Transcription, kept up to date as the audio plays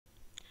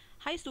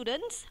Hi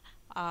students,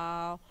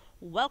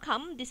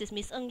 welcome. This is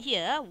Miss Ng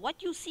here.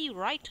 What you see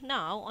right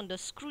now on the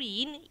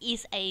screen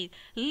is a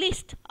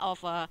list of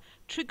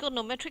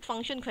trigonometric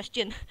function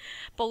question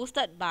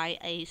posted by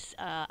a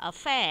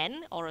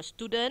fan or a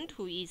student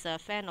who is a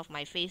fan of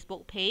my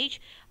Facebook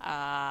page.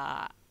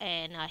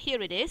 And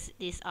here it is.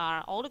 These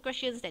are all the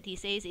questions that he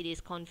says it is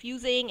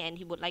confusing and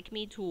he would like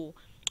me to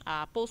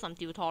post some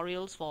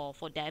tutorials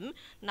for them.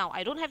 Now,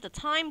 I don't have the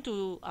time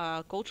to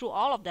go through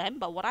all of them,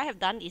 but what I have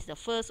done is the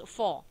first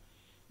four.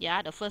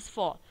 Yeah, the first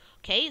four.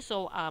 Okay,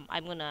 so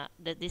I'm gonna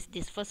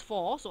this first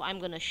four, so I'm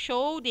gonna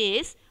show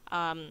this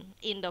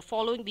in the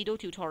following video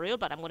tutorial,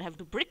 but I'm gonna have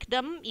to break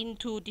them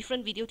into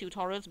different video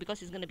tutorials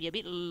because it's gonna be a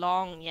bit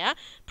long. Yeah,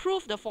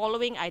 prove the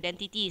following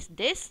identities: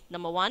 this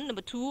number 1,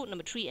 number 2,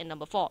 number 3, and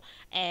number 4.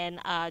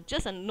 And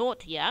just a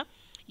note here,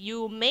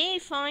 you may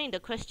find the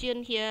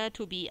question here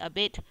to be a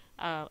bit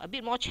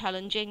more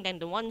challenging than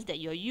the ones that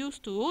you're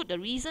used to. The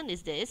reason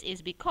is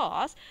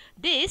because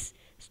this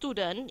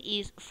student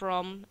is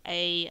from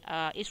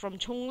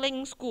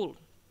Chongling School.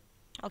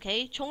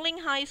 Okay, Chongling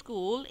High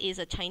School is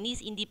a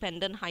Chinese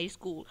independent high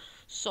school,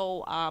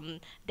 so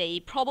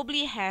they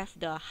probably have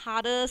the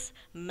hardest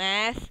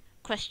math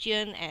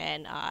question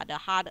and the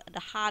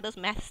hardest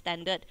math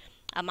standard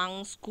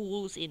among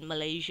schools in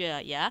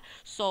Malaysia. Yeah,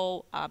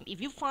 so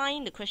if you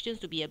find the questions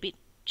to be a bit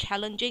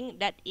challenging,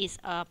 that is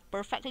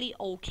perfectly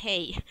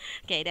okay.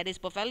 Okay, that is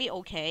perfectly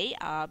okay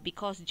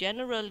because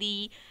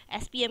generally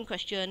SPM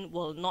question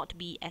will not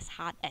be as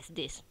hard as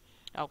this.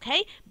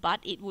 Okay, but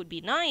it would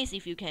be nice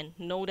if you can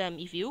know them,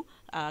 if you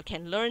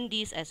can learn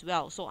these as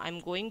well. So I'm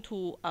going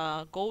to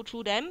go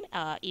through them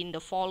in the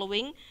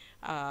following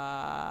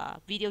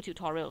video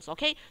tutorials.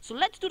 Okay, so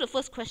let's do the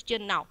first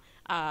question now.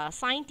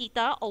 Sine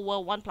theta over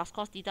 1 plus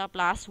cos theta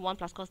plus 1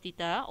 plus cos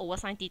theta over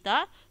sine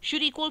theta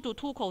should equal to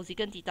 2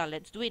 cosecant theta.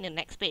 Let's do it in the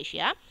next page.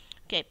 Yeah,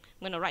 okay, I'm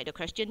going to write the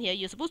question here.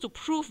 You're supposed to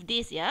prove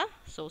this. Yeah,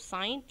 so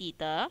sine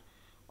theta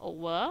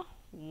over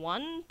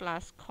 1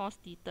 plus cos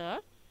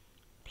theta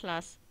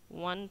plus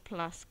 1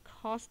 plus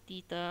cos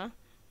theta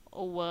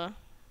over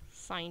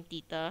sine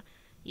theta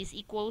is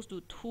equals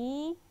to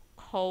 2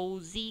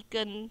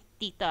 cosecant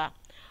theta.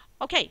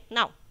 Okay,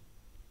 now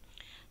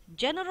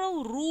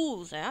general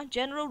rules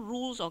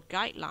or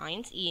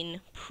guidelines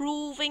in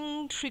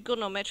proving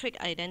trigonometric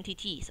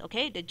identities.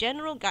 Okay, the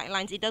general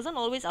guidelines, it doesn't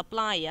always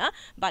apply, yeah,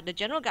 but the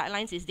general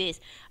guidelines is this: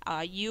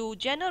 you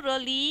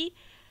generally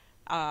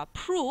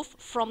prove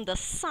from the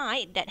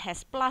side that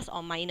has plus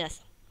or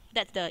minus.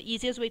 That's the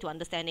easiest way to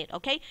understand it.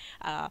 Okay,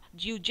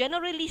 you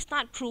generally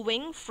start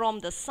proving from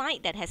the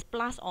side that has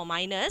plus or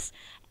minus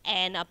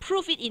and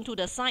prove it into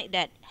the side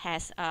that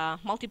has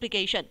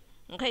multiplication.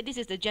 Okay, this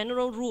is the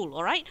general rule.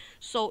 All right,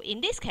 so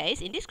in this case,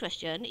 in this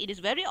question, it is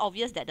very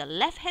obvious that the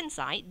left hand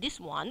side,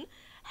 this one,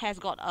 has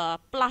got a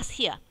plus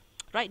here,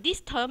 right? This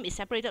term is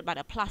separated by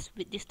the plus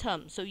with this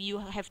term, so you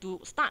have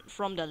to start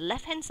from the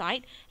left hand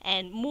side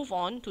and move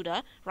on to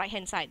the right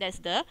hand side. That's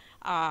the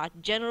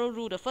general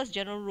rule, the first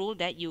general rule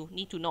that you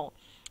need to know.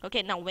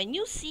 Okay, now when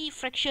you see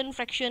fraction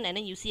and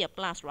then you see a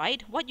plus,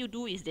 right, what you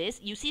do is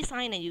this: you see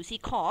sine and you see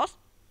cos.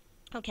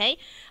 Okay,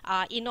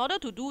 in order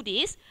to do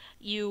this,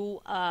 you're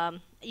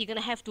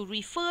gonna have to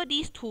refer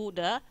these to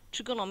the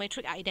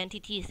trigonometric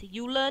identities.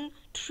 You learn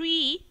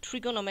 3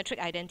 trigonometric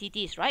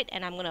identities, right?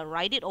 And I'm gonna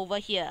write it over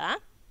here.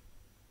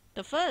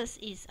 The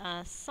first is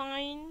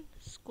sine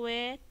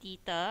square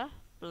theta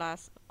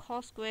plus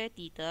cos square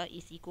theta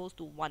is equals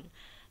to 1,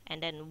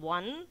 and then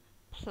 1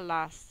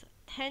 plus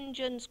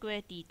tangent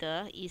square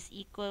theta is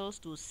equals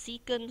to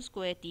secant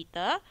square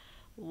theta.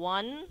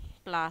 1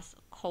 plus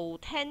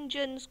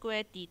cotangent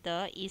square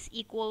theta is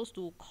equals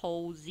to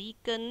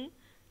cosecant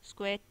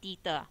square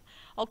theta.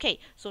 Okay,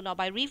 so now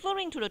by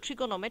referring to the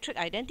trigonometric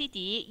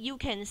identity, you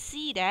can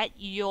see that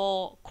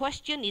your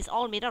question is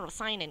all made out of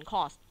sine and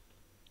cos.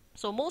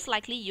 So most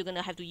likely you're going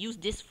to have to use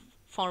this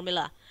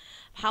formula.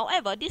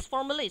 However, this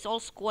formula is all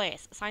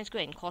squares, sine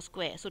square and cos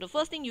square. So the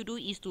first thing you do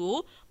is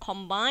to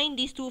combine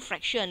these two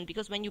fractions,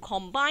 because when you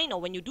combine or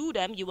when you do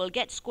them, you will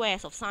get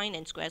squares of sine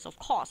and squares of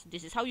cos.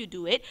 This is how you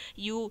do it.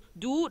 You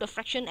do the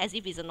fraction as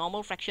if it's a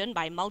normal fraction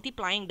by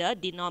multiplying the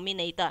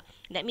denominator.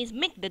 That means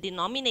make the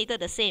denominator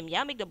the same,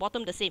 yeah, make the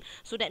bottom the same.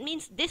 So that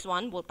means this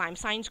one will times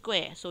sine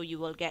square. So you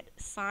will get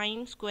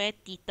sine square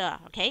theta,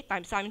 okay,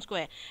 times sine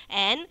square.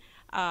 And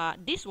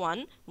this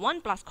one,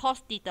 1 plus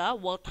cos theta,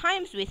 will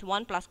times with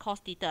 1 plus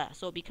cos theta.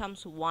 So it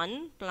becomes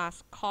 1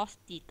 plus cos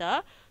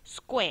theta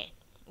square.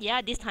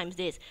 Yeah, this times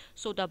this.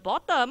 So the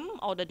bottom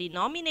or the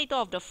denominator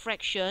of the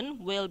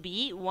fraction will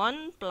be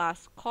 1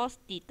 plus cos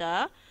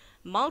theta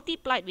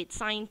multiplied with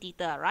sine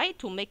theta, right,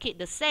 to make it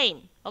the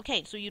same.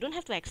 Okay, so you don't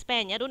have to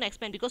expand. Yeah, don't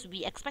expand because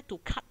we expect to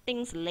cut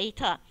things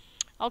later.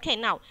 Okay,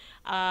 now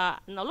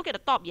look at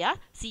the top, yeah?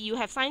 See, you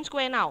have sine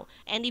square now.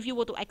 And if you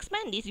were to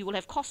expand this, you will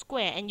have cos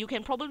square. And you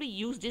can probably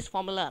use this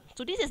formula.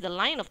 So this is the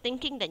line of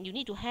thinking that you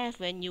need to have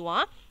when you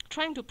are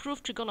trying to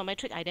prove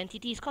trigonometric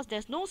identities, because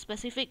there's no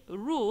specific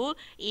rule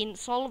in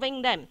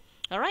solving them.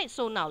 Alright,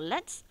 so now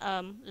let's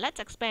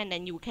expand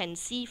and you can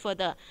see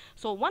further.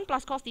 So 1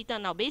 plus cos theta,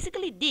 now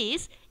basically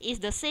this is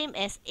the same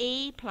as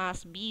a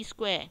plus b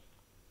square.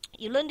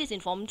 You learned this in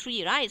form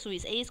 3, right? So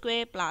it's a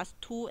square plus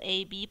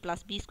 2ab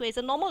plus b square. It's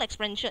a normal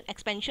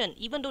expansion,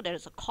 even though there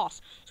is a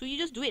cos. So you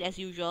just do it as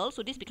usual.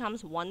 So this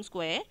becomes 1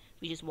 square,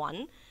 which is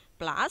 1,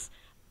 plus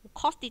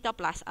cos theta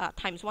plus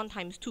times 1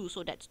 times 2.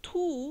 So that's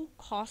 2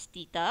 cos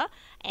theta.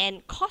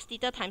 And cos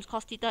theta times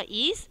cos theta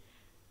is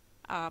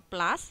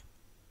plus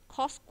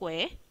cos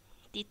square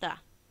theta.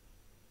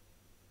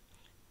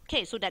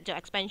 Okay, so that's your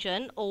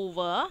expansion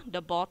over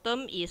the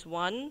bottom is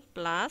 1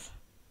 plus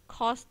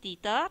cos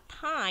theta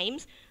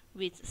times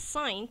with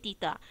sine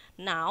theta.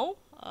 Now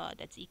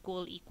that's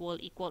equal.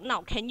 Now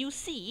can you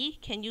see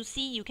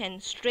you can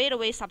straight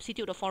away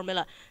substitute the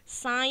formula.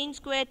 Sine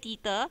square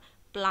theta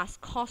plus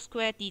cos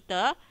square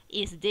theta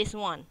is this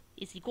one.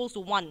 It's equals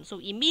to 1. So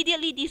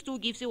immediately these two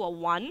gives you a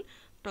 1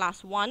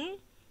 plus 1.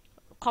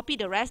 Copy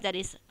the rest that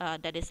is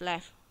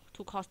left,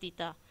 2 cos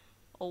theta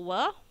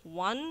over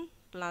 1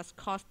 plus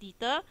cos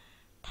theta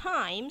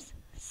times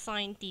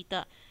sine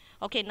theta.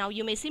 Okay, now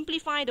you may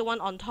simplify the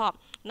one on top.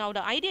 Now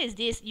the idea is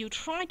this, you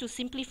try to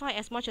simplify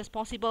as much as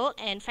possible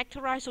and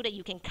factorize so that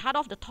you can cut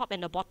off the top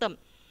and the bottom.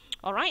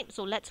 Alright,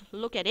 so let's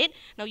look at it.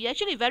 Now you're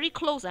actually very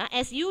close.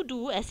 As you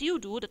do,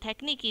 the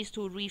technique is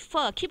to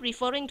keep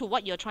referring to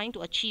what you're trying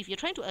to achieve. You're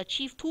trying to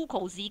achieve 2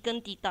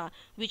 cosecant theta,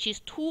 which is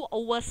 2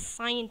 over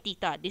sine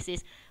theta. This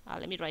is,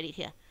 let me write it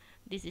here.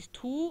 This is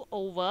 2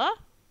 over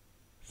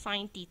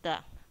sine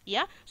theta.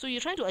 Yeah, so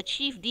you're trying to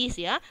achieve this,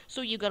 yeah,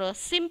 so you gotta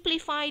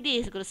simplify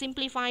this,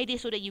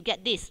 so that you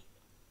get this.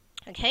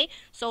 Okay,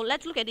 so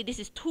let's look at it. This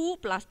is 2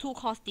 plus 2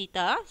 cos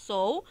theta,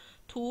 so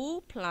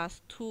 2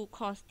 plus 2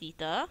 cos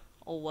theta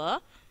over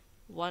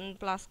 1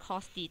 plus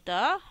cos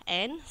theta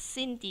and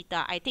sin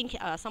theta. I think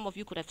some of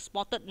you could have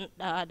spotted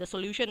the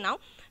solution now.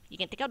 You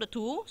can take out the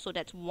 2, so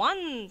that's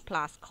 1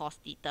 plus cos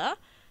theta.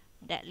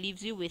 That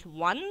leaves you with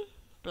 1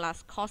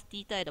 plus cos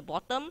theta at the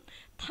bottom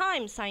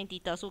times sine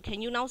theta. So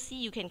can you now see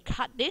you can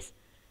cut this?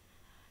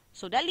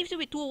 So that leaves you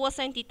with 2 over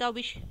sine theta,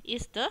 which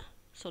is the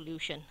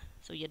solution.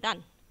 So you're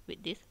done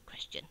with this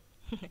question.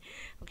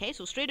 Okay,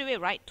 so straight away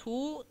write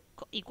 2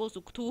 equals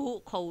to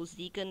 2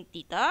 cosecant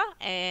theta,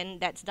 and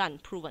that's done,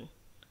 proven.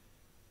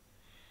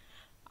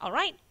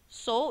 Alright,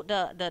 so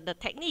the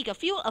technique, a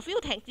few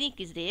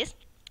technique is this.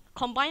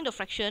 Combine the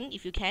fraction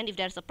if you can. If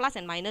there's a plus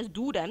and minus,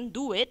 do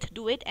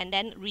it, and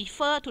then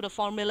refer to the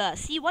formula.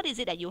 See what is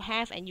it that you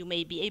have, and you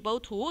may be able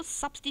to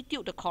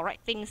substitute the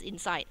correct things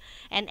inside.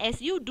 And as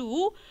you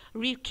do,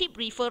 keep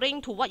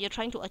referring to what you're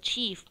trying to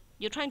achieve.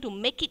 You're trying to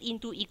make it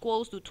into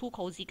equals to 2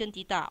 cosecant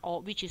theta,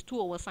 or which is 2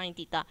 over sine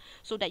theta,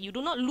 so that you do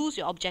not lose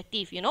your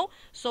objective, you know.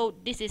 So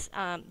this is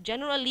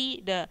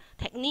generally the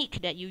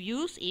technique that you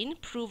use in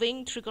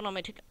proving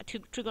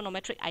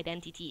trigonometric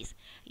identities.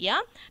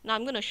 Yeah. Now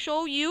I'm going to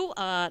show you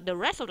the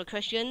rest of the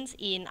questions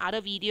in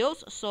other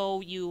videos, so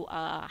you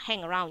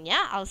hang around.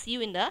 Yeah. I'll see you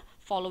in the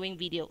following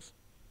videos.